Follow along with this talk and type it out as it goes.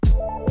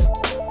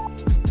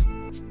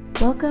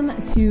Welcome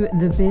to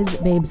the Biz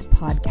Babes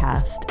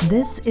podcast.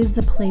 This is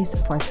the place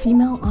for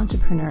female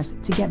entrepreneurs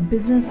to get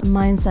business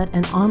mindset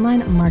and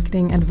online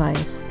marketing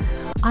advice.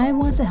 I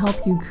want to help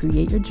you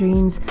create your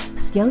dreams,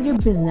 scale your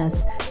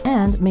business,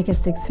 and make a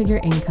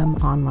six-figure income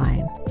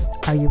online.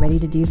 Are you ready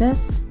to do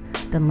this?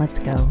 Then let's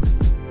go.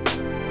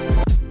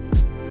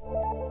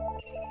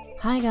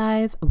 Hi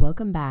guys,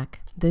 welcome back.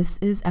 This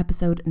is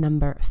episode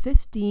number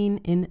 15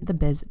 in the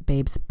Biz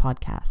Babes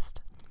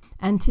podcast.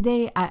 And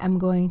today I am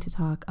going to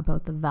talk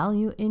about the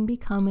value in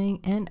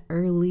becoming an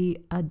early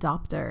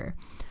adopter.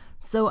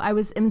 So I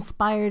was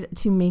inspired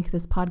to make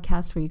this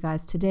podcast for you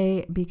guys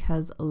today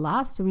because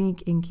last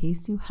week, in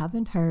case you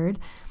haven't heard,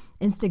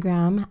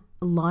 Instagram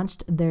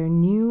launched their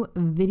new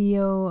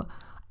video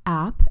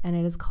app and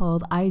it is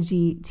called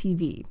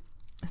IGTV.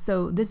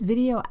 So this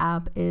video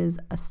app is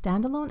a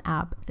standalone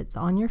app. It's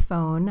on your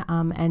phone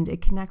and it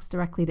connects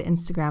directly to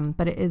Instagram,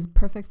 but it is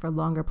perfect for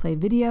longer play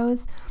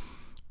videos.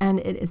 And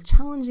it is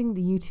challenging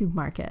the YouTube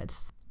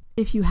market.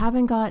 If you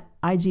haven't got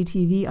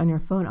IGTV on your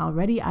phone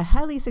already, I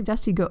highly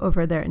suggest you go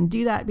over there and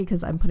do that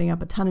because I'm putting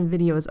up a ton of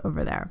videos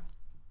over there.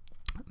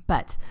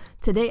 But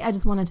today I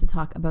just wanted to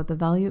talk about the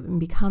value in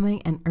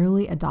becoming an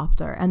early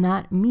adopter. And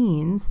that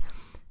means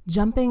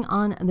jumping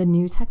on the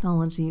new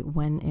technology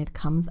when it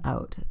comes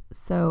out.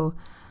 So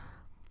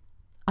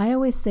I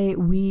always say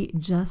we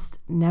just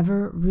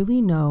never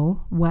really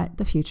know what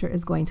the future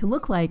is going to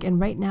look like.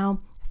 And right now,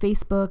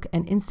 Facebook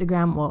and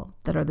Instagram, well,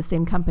 that are the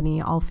same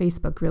company, all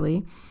Facebook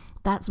really,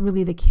 that's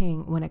really the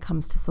king when it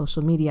comes to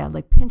social media.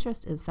 Like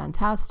Pinterest is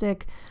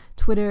fantastic.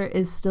 Twitter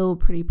is still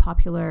pretty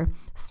popular.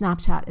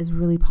 Snapchat is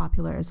really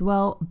popular as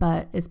well,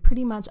 but it's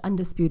pretty much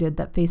undisputed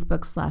that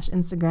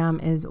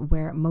Facebook/Instagram is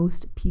where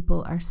most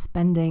people are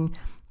spending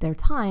their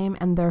time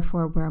and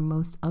therefore where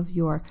most of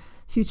your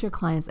future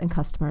clients and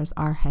customers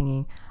are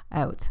hanging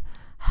out.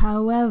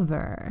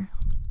 However,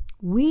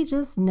 we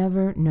just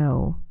never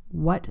know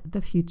what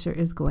the future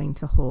is going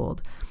to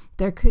hold.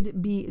 There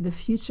could be the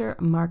future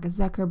Mark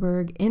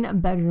Zuckerberg in a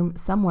bedroom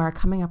somewhere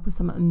coming up with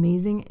some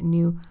amazing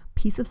new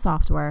piece of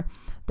software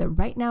that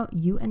right now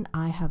you and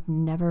I have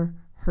never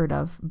heard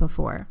of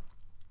before.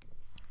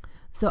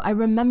 So I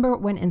remember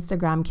when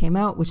Instagram came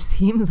out, which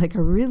seems like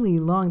a really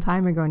long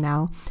time ago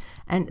now,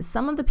 and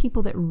some of the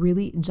people that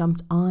really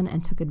jumped on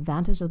and took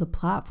advantage of the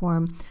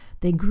platform,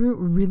 they grew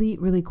really,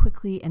 really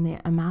quickly and they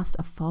amassed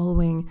a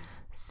following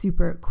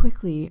super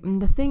quickly.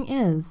 And the thing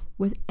is,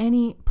 with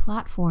any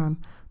platform,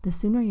 the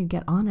sooner you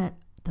get on it,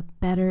 the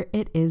better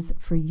it is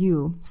for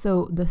you.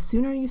 So the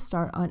sooner you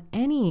start on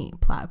any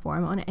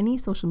platform, on any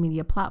social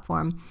media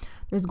platform,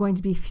 there's going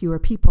to be fewer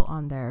people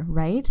on there,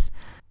 right?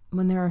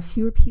 When there are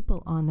fewer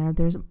people on there,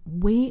 there's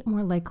way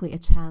more likely a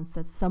chance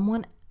that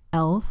someone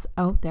else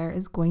out there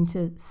is going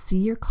to see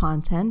your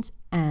content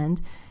and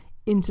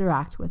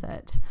interact with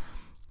it.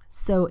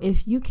 So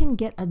if you can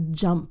get a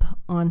jump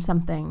on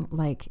something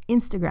like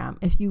Instagram,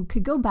 if you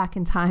could go back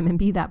in time and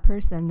be that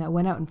person that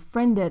went out and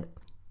friended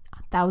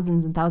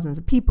thousands and thousands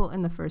of people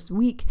in the first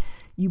week,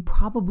 you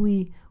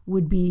probably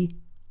would be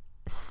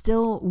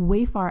still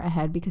way far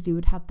ahead because you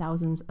would have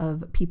thousands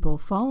of people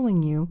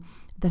following you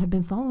that have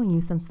been following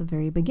you since the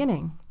very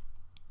beginning.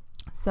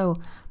 So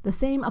the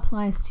same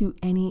applies to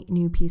any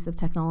new piece of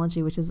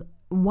technology, which is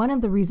one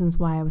of the reasons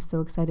why I was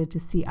so excited to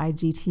see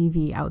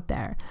IGTV out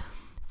there.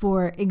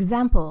 For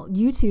example,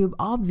 YouTube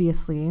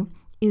obviously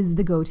is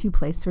the go-to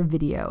place for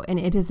video, and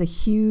it is a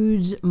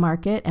huge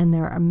market, and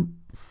there are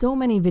so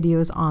many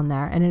videos on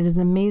there, and it is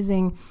an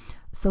amazing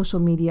social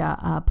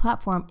media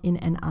platform in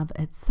and of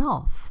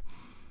itself.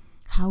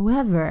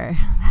 However,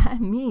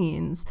 that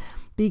means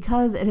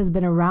because it has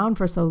been around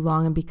for so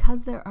long and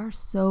because there are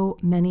so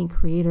many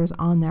creators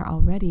on there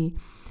already,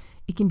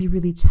 it can be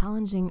really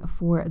challenging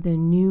for the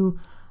new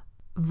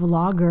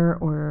vlogger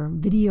or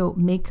video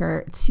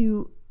maker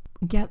to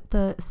get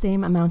the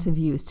same amount of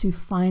views, to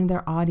find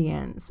their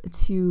audience,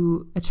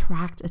 to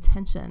attract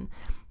attention,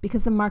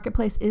 because the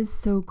marketplace is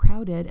so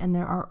crowded and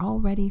there are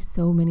already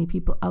so many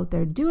people out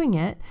there doing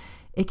it.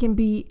 It can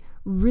be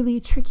really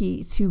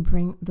tricky to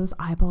bring those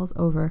eyeballs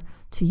over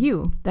to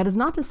you. That is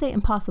not to say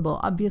impossible.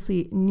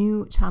 Obviously,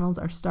 new channels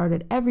are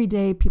started every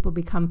day. People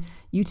become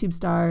YouTube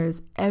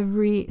stars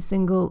every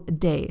single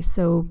day.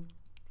 So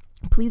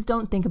please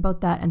don't think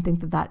about that and think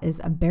that that is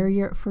a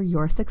barrier for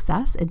your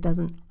success. It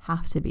doesn't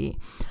have to be.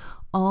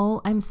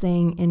 All I'm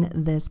saying in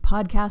this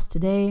podcast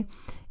today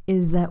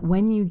is that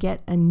when you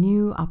get a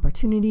new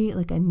opportunity,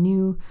 like a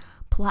new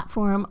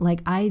platform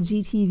like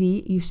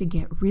IGTV, you should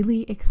get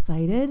really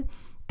excited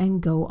and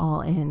go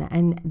all in.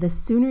 And the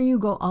sooner you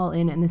go all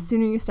in and the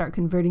sooner you start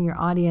converting your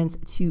audience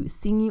to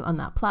seeing you on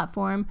that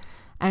platform,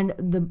 and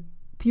the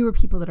fewer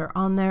people that are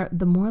on there,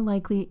 the more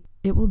likely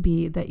it will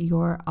be that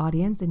your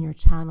audience and your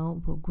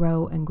channel will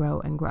grow and grow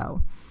and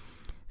grow.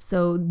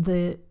 So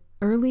the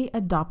early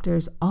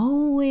adopters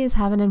always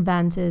have an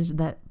advantage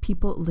that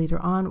people later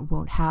on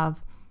won't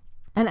have.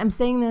 And I'm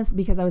saying this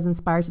because I was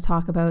inspired to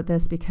talk about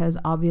this because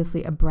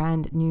obviously a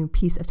brand new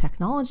piece of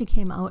technology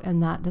came out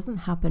and that doesn't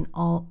happen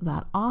all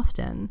that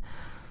often.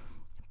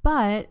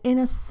 But in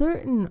a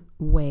certain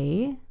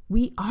way,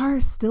 we are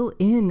still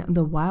in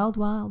the wild,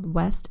 wild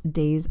west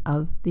days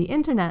of the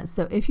internet.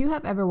 So if you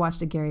have ever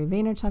watched a Gary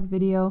Vaynerchuk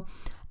video,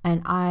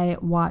 and I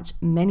watch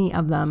many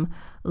of them,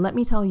 let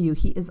me tell you,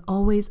 he is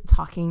always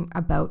talking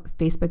about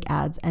Facebook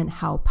ads and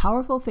how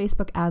powerful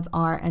Facebook ads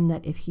are, and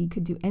that if he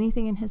could do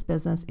anything in his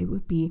business, it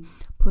would be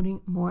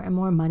putting more and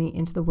more money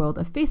into the world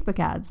of Facebook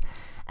ads.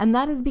 And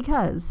that is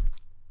because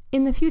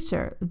in the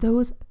future,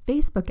 those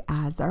Facebook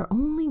ads are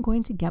only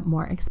going to get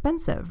more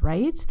expensive,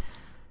 right?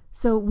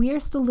 So we are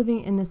still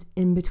living in this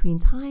in-between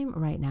time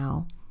right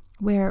now,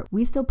 where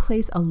we still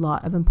place a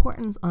lot of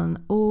importance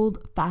on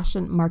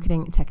old-fashioned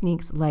marketing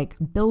techniques like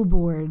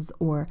billboards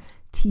or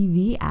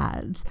TV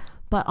ads.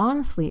 But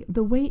honestly,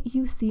 the way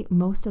you see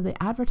most of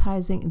the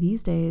advertising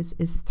these days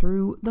is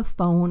through the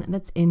phone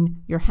that's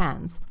in your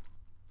hands.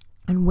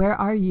 And where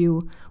are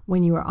you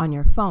when you are on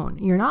your phone?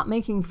 You're not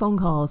making phone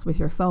calls with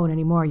your phone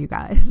anymore, you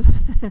guys.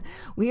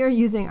 We are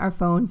using our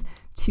phones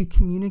to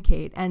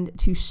communicate and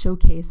to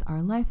showcase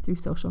our life through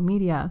social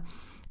media.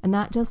 And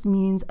that just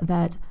means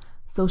that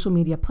social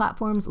media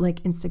platforms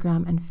like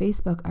Instagram and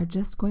Facebook are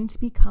just going to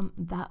become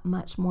that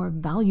much more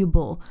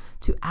valuable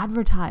to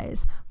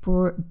advertise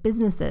for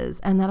businesses.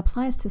 And that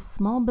applies to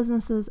small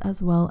businesses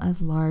as well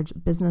as large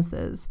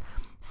businesses.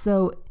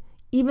 So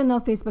even though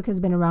Facebook has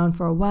been around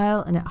for a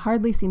while and it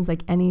hardly seems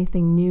like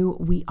anything new,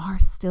 we are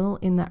still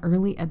in the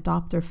early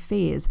adopter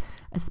phase,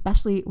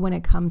 especially when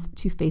it comes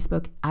to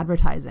Facebook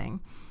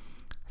advertising.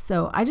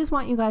 So I just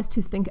want you guys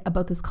to think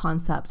about this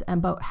concept and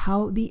about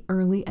how the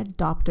early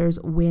adopters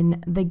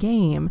win the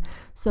game.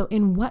 So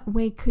in what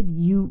way could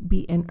you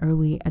be an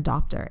early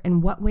adopter?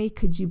 In what way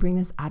could you bring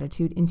this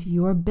attitude into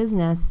your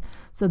business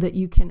so that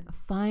you can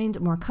find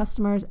more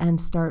customers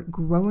and start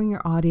growing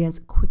your audience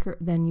quicker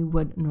than you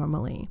would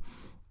normally?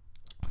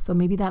 So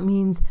maybe that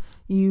means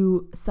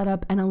you set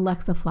up an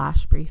Alexa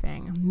flash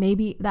briefing.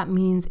 Maybe that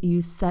means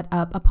you set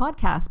up a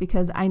podcast,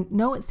 because I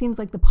know it seems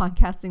like the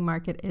podcasting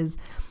market is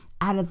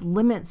at its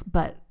limits,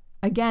 but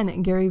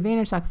again, Gary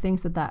Vaynerchuk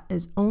thinks that that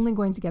is only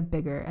going to get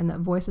bigger and that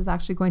voice is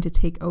actually going to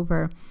take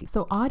over.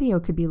 So audio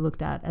could be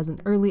looked at as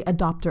an early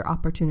adopter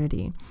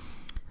opportunity.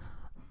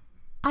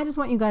 I just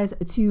want you guys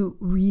to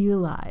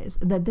realize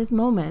that this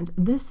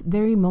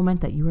very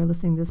moment that you are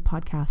listening to this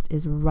podcast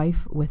is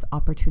rife with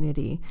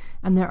opportunity.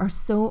 And there are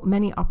so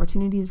many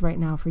opportunities right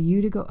now for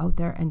you to go out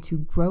there and to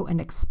grow and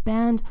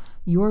expand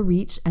your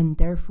reach and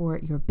therefore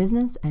your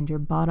business and your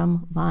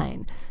bottom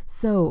line.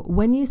 So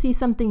when you see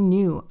something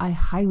new, I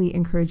highly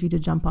encourage you to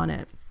jump on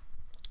it.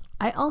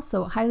 I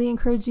also highly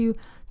encourage you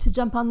to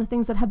jump on the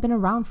things that have been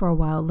around for a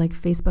while, like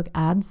Facebook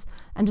ads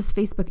and just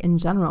Facebook in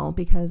general,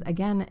 because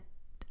again,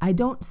 I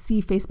don't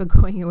see Facebook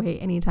going away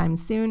anytime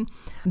soon.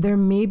 There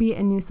may be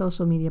a new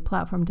social media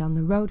platform down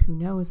the road, who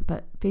knows,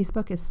 but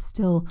Facebook is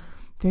still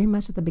very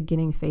much at the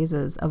beginning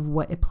phases of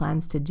what it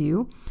plans to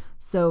do.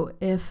 So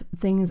if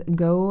things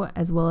go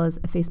as well as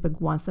Facebook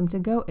wants them to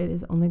go, it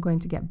is only going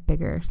to get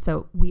bigger.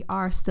 So we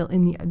are still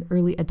in the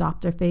early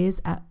adopter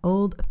phase at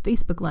old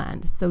Facebook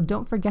land. So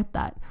don't forget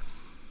that.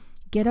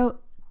 Get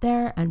out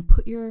there and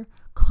put your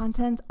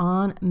content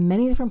on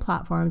many different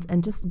platforms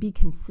and just be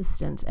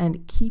consistent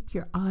and keep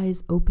your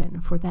eyes open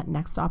for that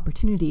next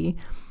opportunity,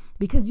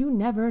 because you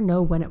never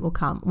know when it will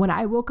come. When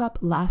I woke up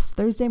last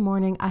Thursday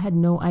morning, I had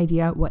no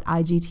idea what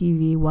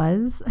IGTV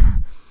was.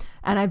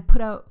 And I've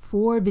put out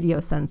 4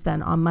 videos since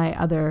then on my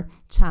other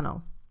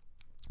channel.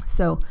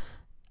 So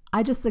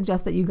I just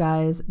suggest that you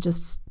guys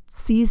just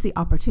seize the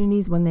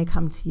opportunities when they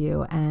come to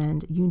you,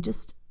 and you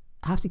just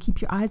have to keep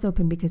your eyes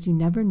open because you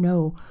never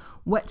know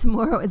what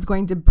tomorrow is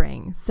going to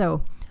bring.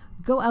 So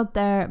go out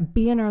there,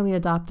 be an early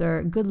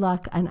adopter. Good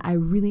luck. And I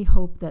really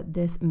hope that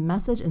this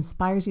message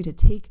inspires you to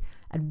take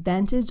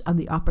advantage of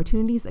the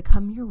opportunities that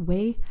come your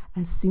way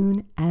as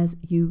soon as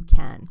you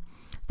can.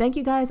 Thank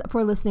you guys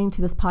for listening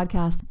to this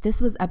podcast. This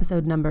was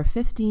episode number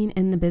 15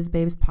 in the Biz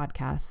Babes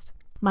podcast.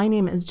 My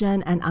name is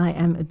Jen, and I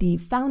am the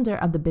founder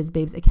of the Biz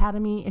Babes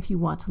Academy. If you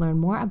want to learn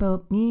more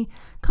about me,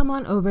 come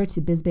on over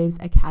to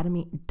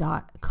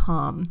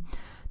bizbabesacademy.com.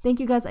 Thank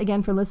you guys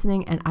again for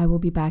listening, and I will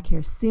be back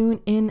here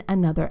soon in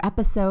another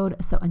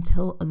episode. So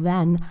until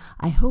then,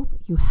 I hope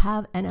you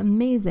have an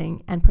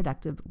amazing and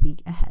productive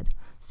week ahead.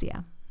 See ya.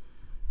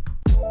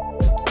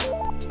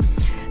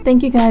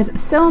 Thank you guys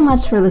so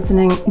much for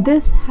listening.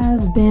 This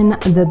has been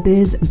the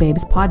Biz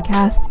Babes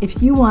podcast.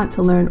 If you want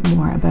to learn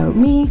more about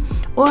me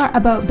or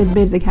about Biz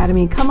Babes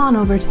Academy, come on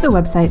over to the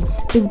website,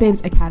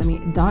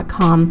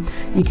 bizbabesacademy.com.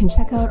 You can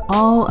check out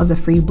all of the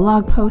free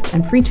blog posts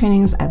and free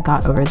trainings I've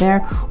got over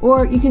there,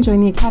 or you can join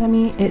the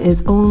Academy. It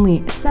is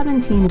only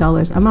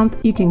 $17 a month.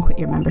 You can quit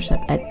your membership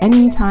at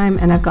any time,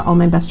 and I've got all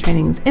my best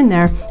trainings in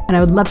there, and I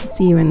would love to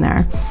see you in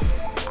there.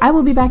 I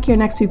will be back here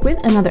next week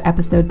with another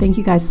episode. Thank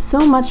you guys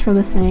so much for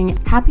listening.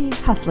 Happy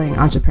hustling,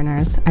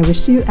 entrepreneurs. I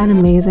wish you an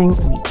amazing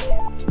week.